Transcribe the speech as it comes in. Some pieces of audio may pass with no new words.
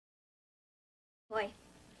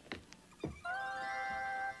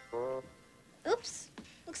Oops.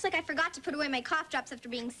 Looks like I forgot to put away my cough drops after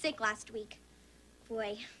being sick last week.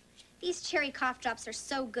 Boy, these cherry cough drops are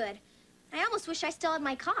so good. I almost wish I still had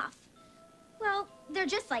my cough. Well, they're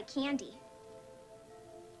just like candy.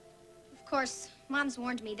 Of course, Mom's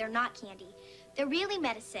warned me they're not candy. They're really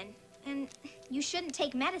medicine, and you shouldn't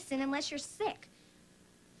take medicine unless you're sick.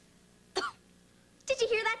 Did you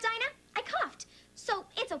hear that, Dinah? I coughed, so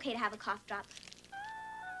it's okay to have a cough drop.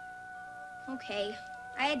 Okay,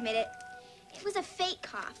 I admit it. It was a fake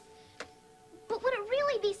cough. But would it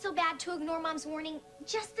really be so bad to ignore Mom's warning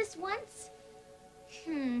just this once?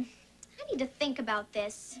 I need to think about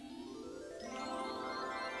this.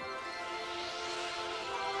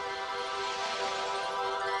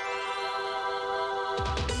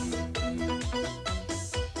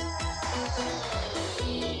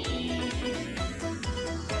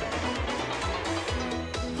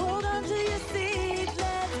 Hold on to your seat,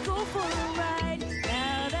 let's go for a ride.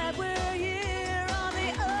 Now that we're here on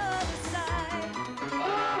the other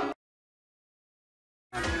side.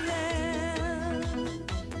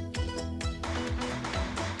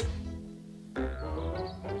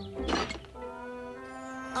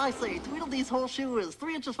 I say Tweedledee's horseshoe is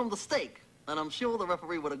 3 inches from the stake, and I'm sure the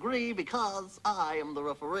referee would agree because I am the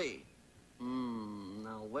referee.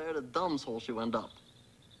 Now where did Dumb's horseshoe end up?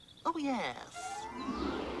 Oh, yes.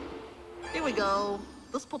 Here we go.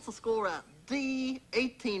 This puts the score at D,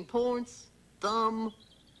 18 points. Dumb,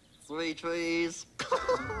 3 trees.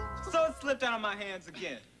 So it slipped out of my hands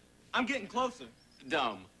again. I'm getting closer.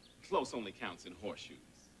 Dumb. Close only counts in horseshoes.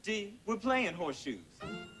 D, we're playing horseshoes.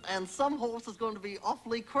 And some horse is going to be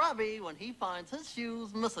awfully crabby when he finds his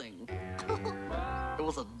shoes missing. It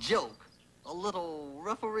was a joke. A little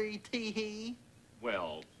referee tee-hee.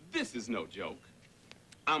 Well, this is no joke.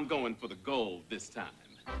 I'm going for the gold this time.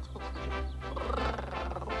 All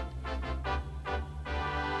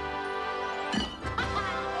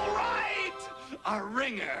right! A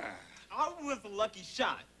ringer! I was a lucky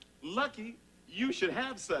shot. Lucky? You should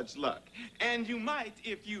have such luck. And you might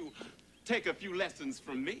if you take a few lessons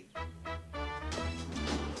from me.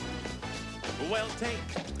 Well, take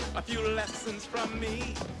a few lessons from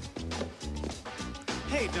me.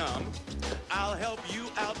 Hey, Dumb, I'll help you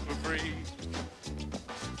out for free.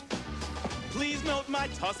 Please note my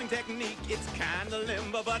tossing technique. It's kinda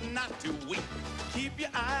limber, but not too weak. Keep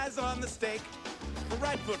your eyes on the stake.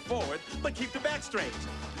 Right foot forward, but keep the back straight.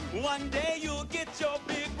 One day you'll get your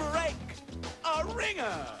big break. A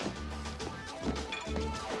ringer!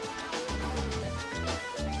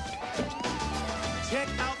 Check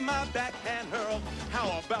out my backhand hurl.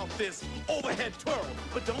 How about this overhead twirl?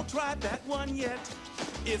 But don't try that one yet.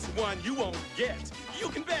 It's one you won't get. You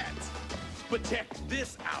can bet. But check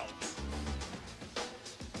this out.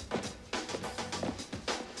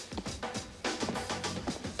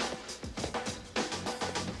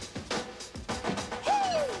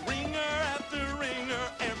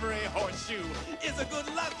 Is a good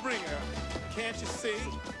luck bringer. Can't you see?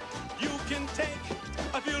 You can take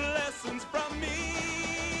a few lessons from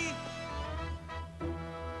me.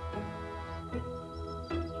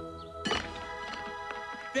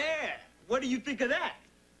 There! What do you think of that?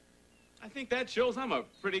 I think that shows I'm a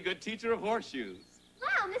pretty good teacher of horseshoes.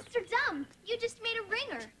 Wow, Mr. Dumb, you just made a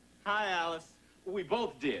ringer. Hi, Alice. We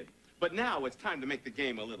both did. But now it's time to make the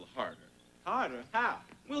game a little harder. Harder? How?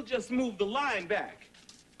 We'll just move the line back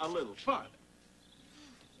a little farther.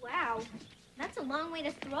 Wow, that's a long way to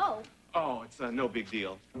throw. Oh, it's no big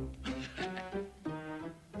deal.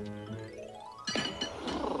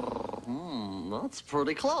 That's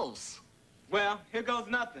pretty close. Well, here goes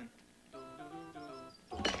nothing.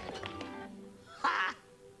 Ha!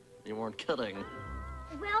 You weren't kidding.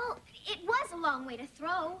 Well, it was a long way to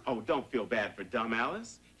throw. Oh, don't feel bad for Dumb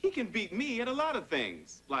Alice. He can beat me at a lot of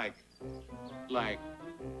things. Like,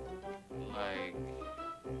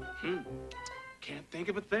 can't think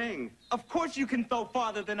of a thing. Of course you can throw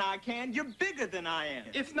farther than I can. You're bigger than I am.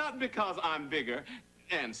 It's not because I'm bigger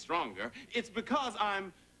and stronger. It's because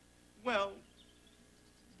I'm, well,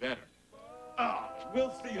 better. Oh,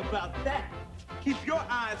 we'll see about that. Keep your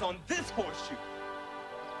eyes on this horseshoe.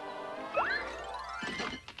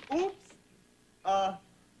 Oops. I'll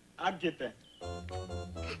get that.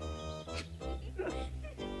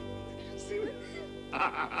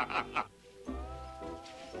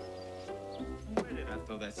 Where did I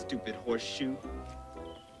throw that stupid horseshoe?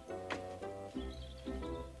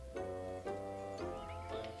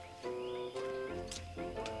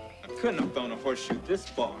 I couldn't have thrown a horseshoe this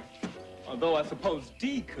far. Although I suppose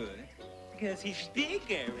D could, because he's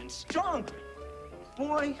bigger and stronger.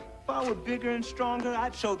 Boy, if I were bigger and stronger,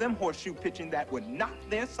 I'd show them horseshoe pitching that would knock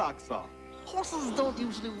their socks off. Horses don't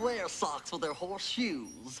usually wear socks with their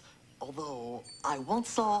horseshoes. Although, I once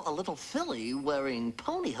saw a little filly wearing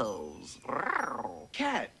pony hose.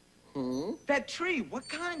 Cat, that tree, what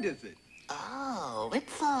kind is it? Oh,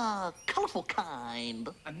 it's a colorful kind.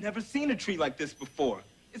 I've never seen a tree like this before.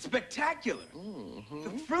 It's spectacular.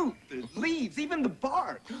 The fruit, the leaves, even the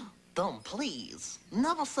bark. Dumb, please.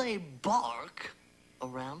 Never say bark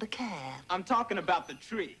around a cat. I'm talking about the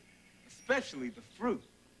tree, especially the fruit.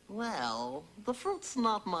 Well, the fruit's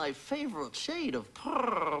not my favorite shade of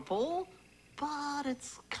purple, but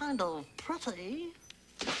it's kind of pretty.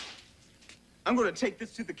 I'm going to take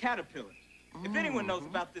this to the caterpillar. If anyone knows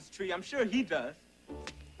about this tree, I'm sure he does.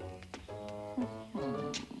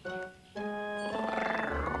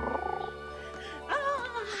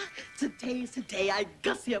 Today's the day I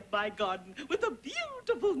gussy up my garden with a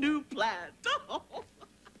beautiful new plant.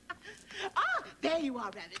 There you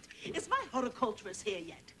are, Rabbit. Is my horticulturist here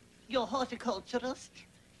yet? Your horticulturist?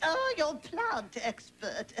 Oh, your plant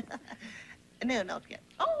expert. No, not yet.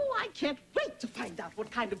 Oh, I can't wait to find out what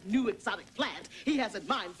kind of new exotic plant he has in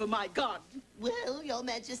mind for my garden. Well, Your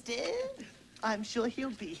Majesty, I'm sure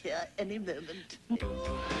he'll be here any moment.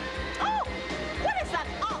 Oh, what is that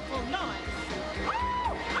awful noise?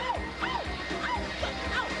 Oh, oh, oh, oh, oh,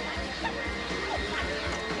 oh.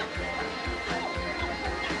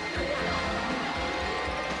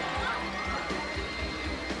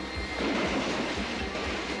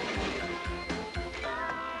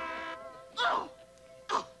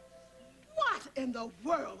 What in the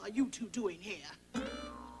world are you two doing here?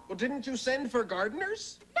 Well, didn't you send for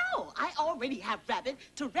gardeners? No, I already have Rabbit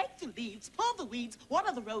to rake the leaves, pull the weeds,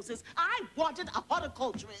 water the roses. I wanted a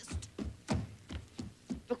horticulturist.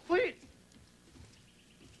 The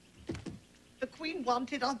Queen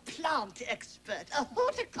wanted a plant expert, a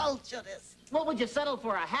horticulturist. What would you settle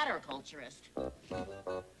for, a hatterculturist?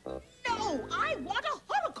 No, I want a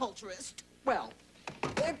horticulturist. Well,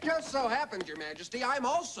 it just so happens, Your Majesty, I'm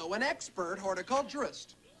also an expert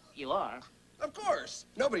horticulturist. You are? Of course.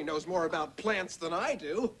 Nobody knows more about plants than I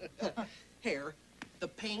do. Here, the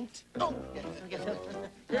paint. Oh,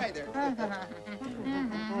 right there.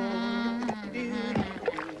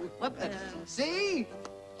 See?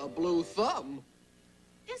 A blue thumb.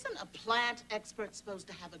 Isn't a plant expert supposed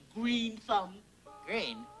to have a green thumb?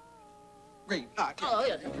 Green? Green. Oh,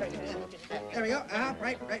 yeah. There we go.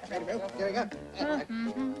 Right. There we go.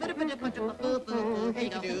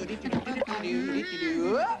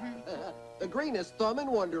 The greenest thumb in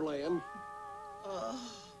Wonderland.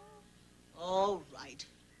 All right.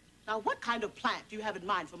 Now, what kind of plant do you have in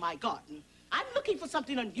mind for my garden? I'm looking for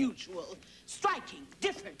something unusual, striking,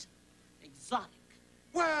 different, exotic.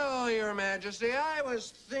 Well, Your Majesty, I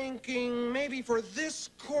was thinking maybe for this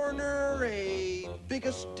corner, a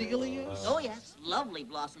bigastelias. Oh, yes. Lovely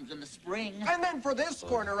blossoms in the spring. And then for this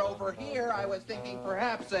corner over here, I was thinking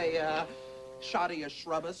perhaps a, Shadia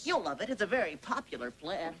shrubus. You'll love it. It's a very popular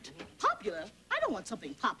plant. Popular? I don't want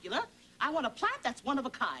something popular. I want a plant that's one of a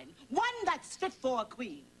kind, one that's fit for a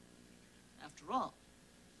queen. After all,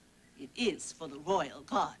 it is for the royal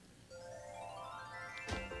garden.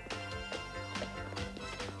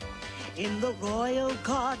 In the royal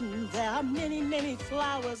garden, there are many, many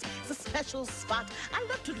flowers. It's a special spot. I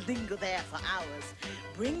love to linger there for hours.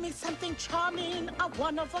 Bring me something charming, a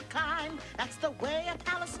one of a kind. That's the way a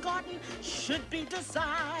palace garden should be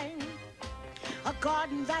designed. A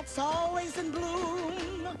garden that's always in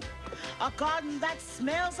bloom. A garden that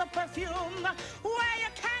smells of perfume. Where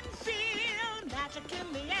you can feel magic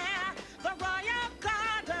in the air. The royal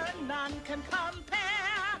garden, none can compare.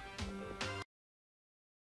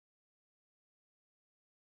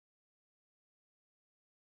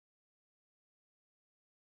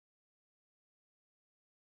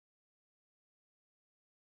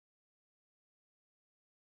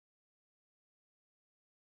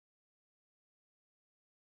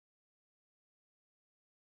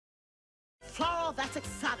 Floral that's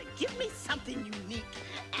exotic. Give me something unique.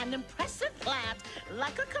 An impressive plant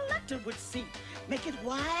like a collector would seek. Make it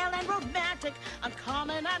wild and romantic,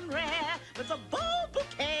 uncommon and rare, with a bold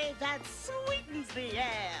bouquet that sweetens the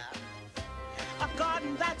air. A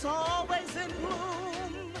garden that's always in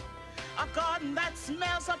bloom. A garden that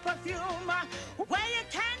smells of perfume. Where you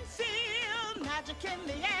can feel magic in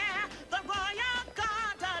the air. The royal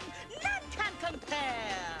garden, none can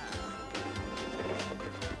compare.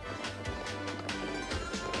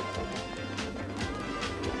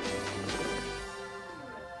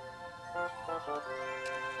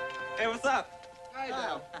 Hey, what's up?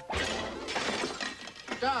 Hi,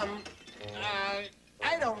 Dum,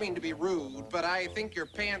 I don't mean to be rude, but I think your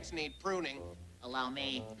pants need pruning. Allow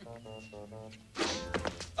me.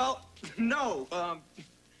 Oh, no.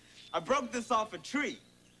 I broke this off a tree.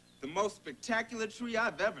 The most spectacular tree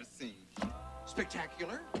I've ever seen.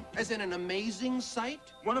 Spectacular? As in an amazing sight?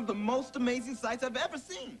 One of the most amazing sights I've ever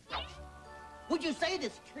seen. Would you say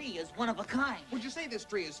this tree is one of a kind? Would you say this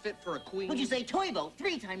tree is fit for a queen? Would you say toy boat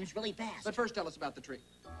 3 times really fast? But first tell us about the tree.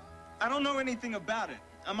 I don't know anything about it.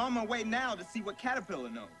 I'm on my way now to see what Caterpillar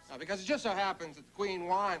knows. Because it just so happens that the queen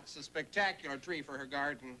wants a spectacular tree for her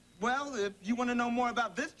garden. Well, if you want to know more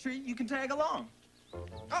about this tree, you can tag along. Oh,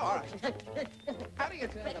 all right. How do you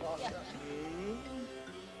tag along?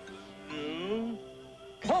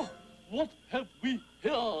 Oh, what have we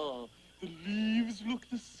here? The leaves look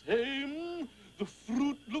the same. The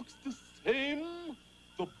fruit looks the same.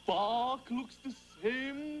 The bark looks the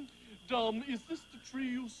same. Is this the tree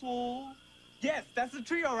you saw? Yes, that's the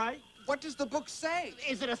tree, all right. What does the book say?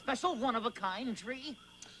 Is it a special one-of-a-kind tree?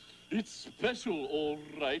 It's special, all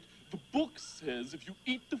right. The book says if you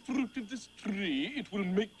eat the fruit of this tree, it will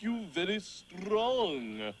make you very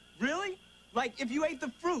strong. Really? Like, if you ate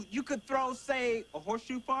the fruit, you could throw, say, a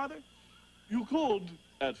horseshoe farther? You could,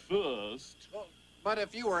 at first. Well, but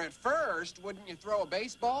if you were at first, wouldn't you throw a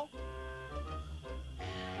baseball?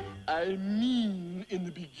 I mean, in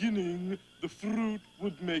the beginning, the fruit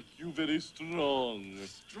would make you very strong.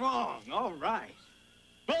 Strong, all right.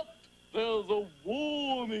 But there's a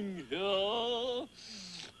warning here.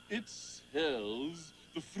 It says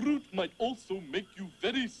the fruit might also make you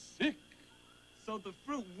very sick. So the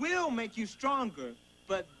fruit will make you stronger,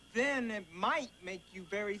 but then it might make you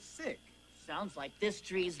very sick. Sounds like this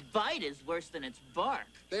tree's bite is worse than its bark.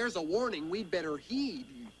 There's a warning we'd better heed.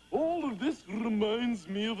 All of this reminds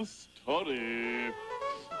me of a story.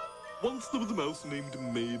 Once there was a mouse named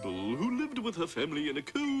Mabel who lived with her family in a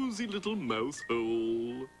cozy little mouse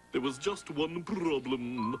hole. There was just one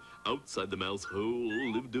problem. Outside the mouse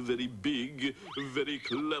hole lived a very big, very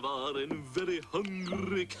clever, and very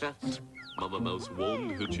hungry cat. Mama Mouse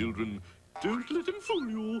warned her children, "Don't let him fool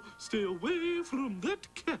you. Stay away from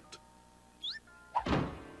that cat."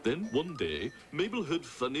 Then one day, Mabel heard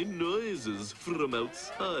funny noises from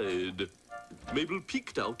outside. Mabel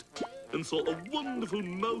peeked out and saw a wonderful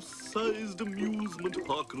mouse-sized amusement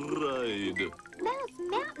park ride. Mouse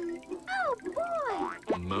Mountain? Oh,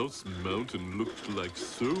 boy! Mouse Mountain looked like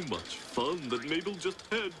so much fun that Mabel just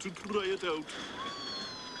had to try it out.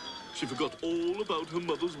 She forgot all about her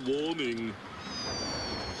mother's warning.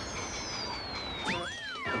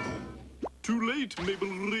 Too late, Mabel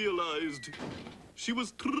realized. She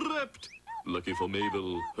was trapped. Lucky for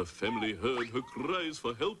Mabel, her family heard her cries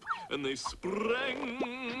for help, and they sprang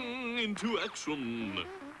into action.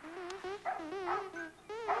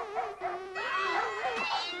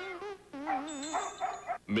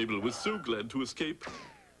 Mabel was so glad to escape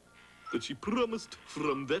that she promised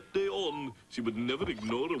from that day on she would never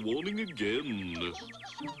ignore a warning again.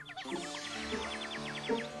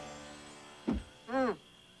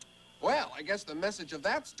 Well, I guess the message of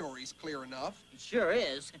that story's clear enough. It sure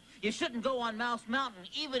is. You shouldn't go on Mouse Mountain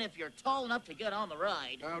even if you're tall enough to get on the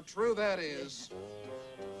ride. How true that is.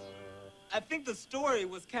 I think the story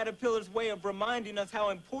was Caterpillar's way of reminding us how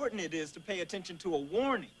important it is to pay attention to a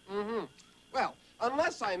warning. Well,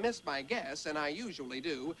 unless I miss my guess, and I usually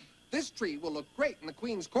do, this tree will look great in the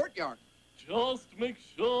Queen's courtyard. Just make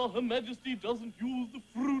sure Her Majesty doesn't use the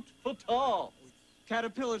fruit for tops.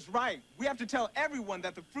 Caterpillar's right. We have to tell everyone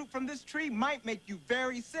that the fruit from this tree might make you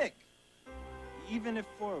very sick. Even if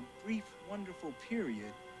for a brief, wonderful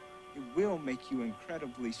period, it will make you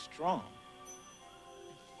incredibly strong.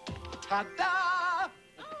 Ta-da!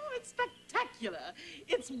 Oh, it's spectacular.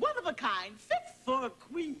 It's one of a kind, fit for a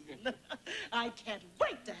queen. I can't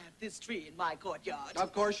wait to have this tree in my courtyard.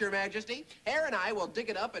 Of course, Your Majesty. Hare and I will dig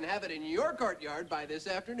it up and have it in your courtyard by this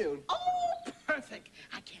afternoon. Oh, perfect.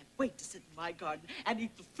 I can't wait to sit in my garden and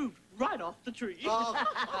eat the fruit right off the tree. Whoa.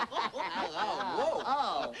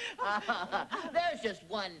 There's just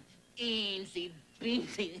one eensy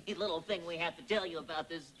beensy little thing we have to tell you about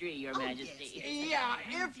this tree, Your Majesty. Yeah,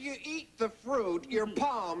 if you eat the fruit, your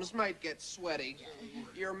palms might get sweaty,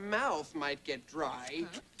 your mouth might get dry,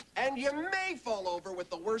 and you may fall over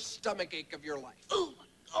with the worst stomachache of your life.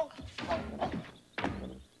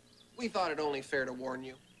 We thought it only fair to warn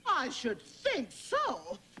you. I should think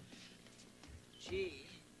so. Gee,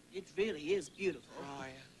 it really is beautiful. Oh,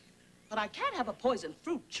 yeah. But I can't have a poison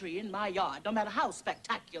fruit tree in my yard, no matter how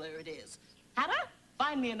spectacular it is. Hannah,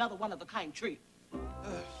 find me another one-of-a-kind tree.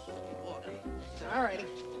 All righty.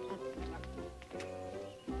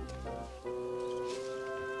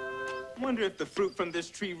 Wonder if the fruit from this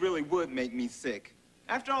tree really would make me sick.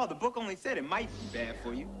 After all, the book only said it might be bad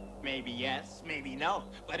for you. Maybe yes, maybe no,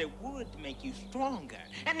 but it would make you stronger.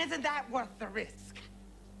 And isn't that worth the risk?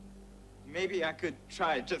 Maybe I could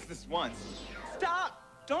try it just this once. Stop!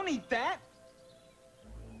 Don't eat that!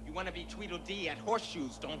 You want to be Tweedledee at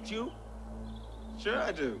Horseshoes, don't you? Sure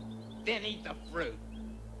I do. Then eat the fruit.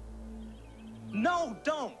 No,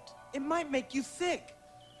 don't! It might make you sick.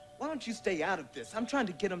 Why don't you stay out of this? I'm trying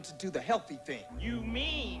to get him to do the healthy thing. You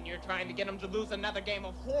mean you're trying to get him to lose another game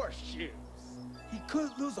of horseshoes? He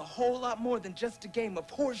could lose a whole lot more than just a game of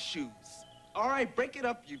horseshoes. All right, break it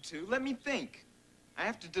up, you two. Let me think. I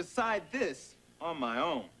have to decide this on my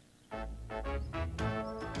own.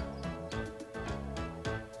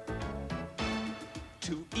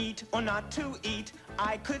 To eat or not to eat,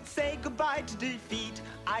 I could say goodbye to defeat.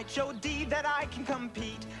 I'd show D that I can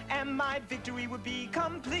compete, and my victory would be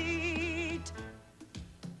complete.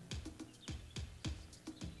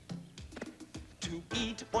 To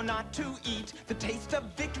eat or not to eat, the taste of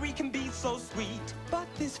victory can be so sweet. But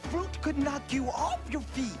this fruit could knock you off your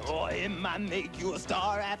feet, or it might make you a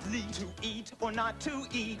star athlete. To eat or not to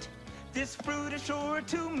eat, this fruit is sure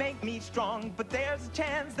to make me strong, but there's a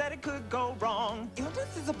chance that it could go wrong.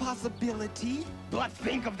 Illness is a possibility, but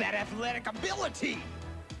think of that athletic ability.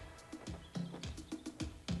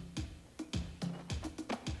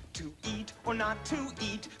 To eat or not to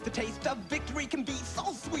eat, the taste of victory can be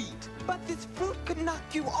so sweet. But this fruit could knock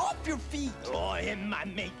you off your feet, or it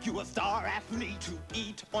might make you a star athlete. To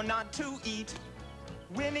eat or not to eat,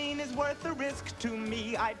 winning is worth the risk to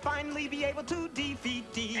me. I'd finally be able to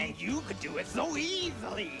defeat D. And you could do it so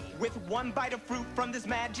easily. With one bite of fruit from this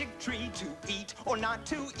magic tree. To eat or not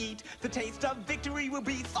to eat, the taste of victory will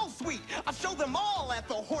be so sweet. I'll show them all at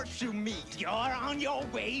the horseshoe meet. You're on your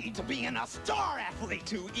way to being a star athlete.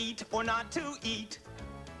 To eat or not to eat.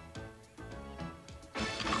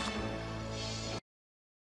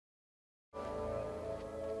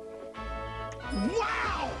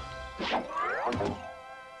 Wow!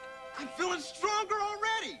 I'm feeling stronger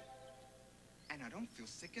already! And I don't feel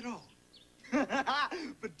sick at all.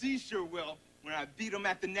 But D sure will when I beat him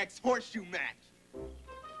at the next horseshoe match.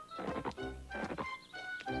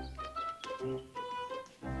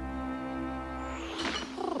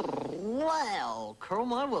 Wow, curl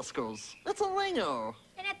my whiskers. It's a ringer.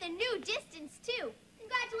 And at the new distance, too.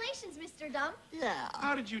 Congratulations, Mr. Dumb. Yeah.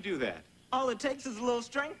 How did you do that? All it takes is a little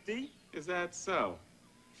strength, D. Is that so?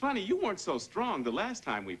 Funny, you weren't so strong the last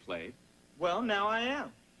time we played. Well, now I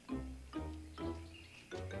am.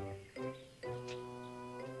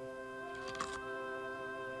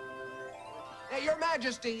 Your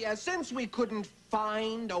Majesty, since we couldn't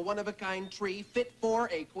find a one-of-a-kind tree fit for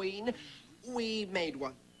a queen, we made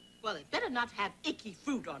one. Well, it better not have icky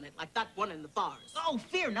fruit on it like that one in the forest. Oh,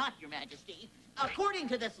 fear not, Your Majesty. According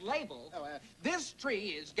to this label... This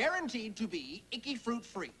tree is guaranteed to be icky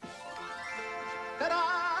fruit-free.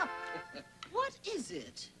 Ta-da! What is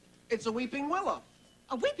it? It's a weeping willow.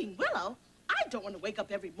 A weeping willow? I don't want to wake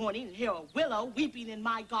up every morning and hear a willow weeping in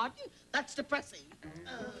my garden. That's depressing.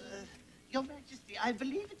 Your Majesty, I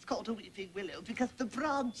believe it's called a weeping willow because the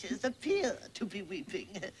branches appear to be weeping.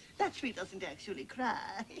 That tree doesn't actually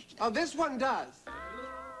cry. Oh, this one does.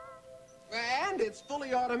 And it's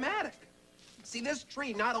fully automatic. See, this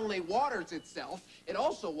tree not only waters itself, it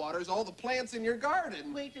also waters all the plants in your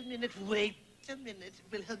garden. Wait a minute, wait a minute.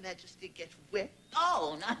 Will Her Majesty get wet?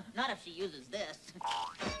 Oh, not if she uses this.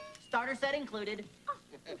 Starter set included.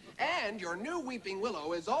 And your new weeping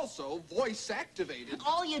willow is also voice-activated.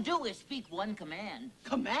 All you do is speak one command.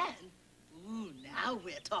 Command? Ooh, now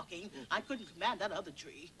we're talking. I couldn't command that other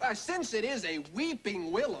tree. Since it is a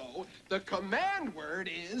weeping willow, the command word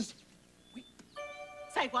is...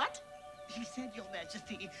 Say what? He said, Your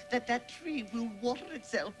Majesty, that that tree will water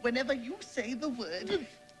itself whenever you say the word.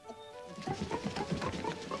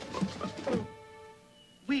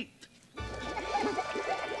 Weep.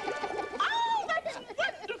 Oh, that's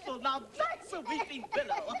wonderful. Now that's a weeping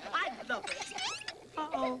willow. I love it.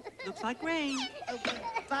 Uh-oh, looks like rain.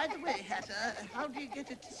 By the way, Hatter, how do you get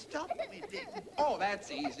it to stop weeping? Oh, that's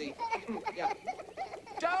easy. Yeah.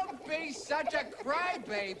 Don't be such a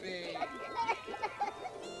crybaby.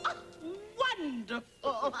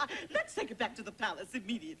 Wonderful. Let's take it back to the palace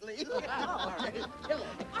immediately. All right.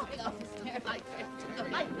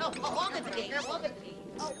 Hold it, Steve. Hold it, Steve.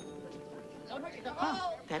 Oh. Don't hurt yourself.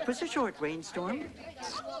 Oh. That was a short rainstorm.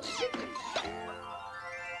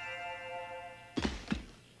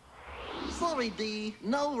 Sorry, D,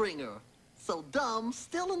 no ringer. So Dumb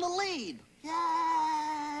still in the lead.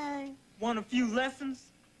 Yay! Want a few lessons?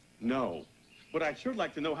 No, but I'd sure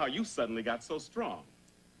like to know how you suddenly got so strong.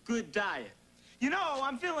 Good diet. You know,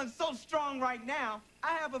 I'm feeling so strong right now,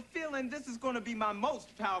 I have a feeling this is going to be my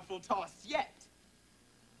most powerful toss yet.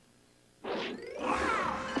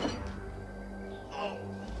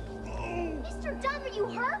 Mr. Dumb, are you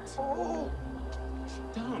hurt? Oh,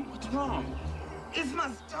 Dumb, what's wrong? it's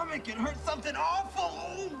my stomach. It hurts something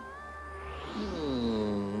awful.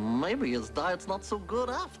 Maybe his diet's not so good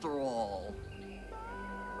after all.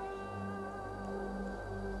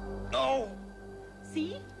 Oh.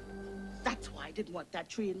 See? That's why I didn't want that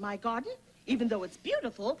tree in my garden. Even though it's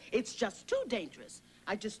beautiful, it's just too dangerous.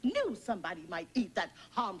 I just knew somebody might eat that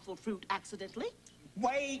harmful fruit accidentally.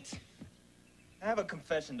 Wait! I have a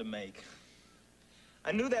confession to make.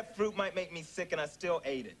 I knew that fruit might make me sick, and I still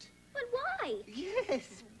ate it. But why?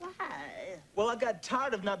 Yes, why? Well, I got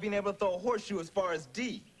tired of not being able to throw a horseshoe as far as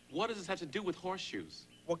D. What does this have to do with horseshoes?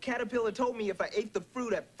 Well, Caterpillar told me if I ate the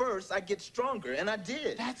fruit at first, I'd get stronger, and I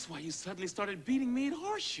did. That's why you suddenly started beating me at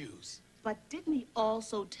horseshoes. But didn't he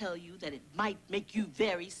also tell you that it might make you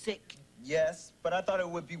very sick? Yes, but I thought it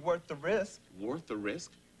would be worth the risk. Worth the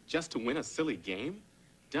risk? Just to win a silly game?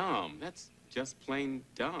 Dumb. That's just plain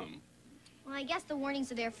dumb. Well, I guess the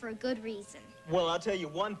warnings are there for a good reason. Well, I'll tell you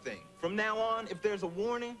one thing. From now on, if there's a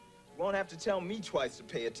warning, you won't have to tell me twice to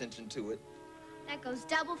pay attention to it. That goes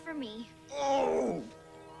double for me. Oh!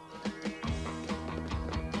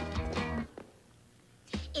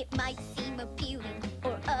 It might seem appealing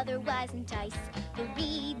or otherwise entice, but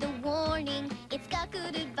read the warning, it's got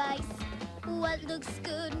good advice. What looks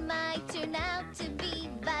good might turn out to be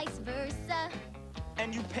vice versa.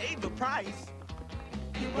 And you paid the price.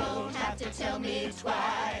 You won't have to tell me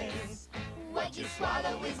twice. What you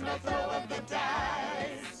swallow is no throw of the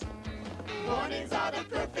dice. Warnings are the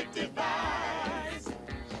perfect advice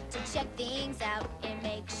to check things out and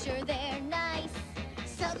make sure they're nice.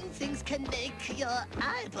 Some things can make your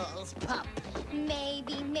eyeballs pop.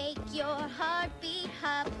 Maybe make your heartbeat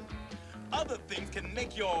hop. Other things can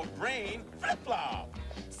make your brain flip-flop.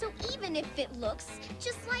 So even if it looks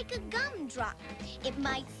just like a gumdrop, it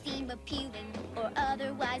might seem appealing or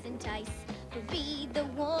otherwise entice. But read the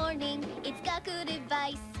warning, it's got good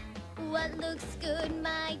advice. What looks good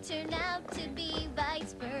might turn out to be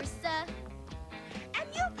vice versa. And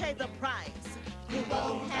you pay the price. You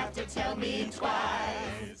won't have to tell me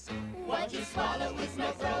twice. What you swallow is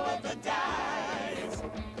no throw of the dice.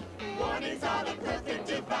 Warnings are the perfect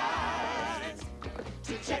advice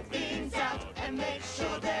to check things out and make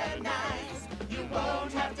sure they're nice. You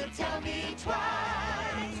won't have to tell me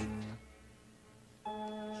twice.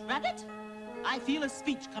 Rabbit, I feel a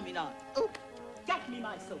speech coming on. Oh, get me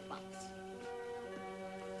my soapbox.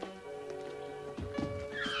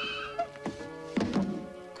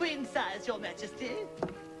 Queen size, Your Majesty.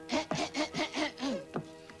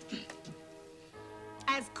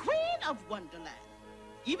 As Queen of Wonderland,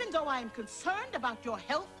 even though I am concerned about your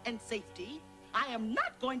health and safety, I am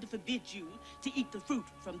not going to forbid you to eat the fruit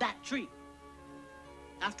from that tree.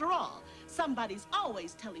 After all, somebody's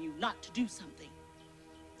always telling you not to do something.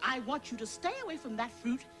 I want you to stay away from that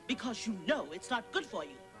fruit because you know it's not good for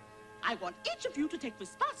you. I want each of you to take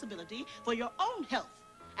responsibility for your own health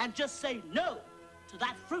and just say no to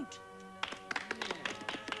that fruit.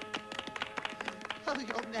 Oh,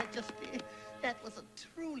 Your Majesty, that was a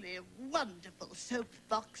truly wonderful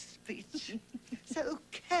soapbox speech. So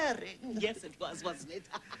caring. Yes, it was, wasn't it?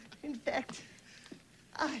 In fact,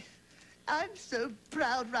 I'm so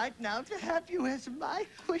proud right now to have you as my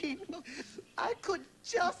queen. I could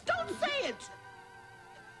just... Don't say it!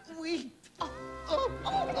 weep.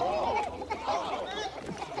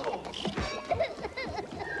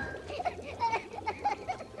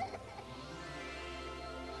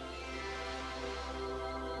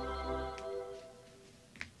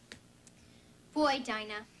 Boy,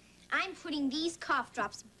 Dinah, I'm putting these cough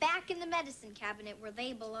drops back in the medicine cabinet where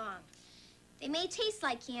they belong. They may taste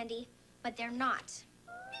like candy, but they're not.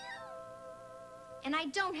 And I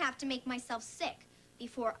don't have to make myself sick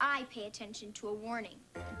before I pay attention to a warning.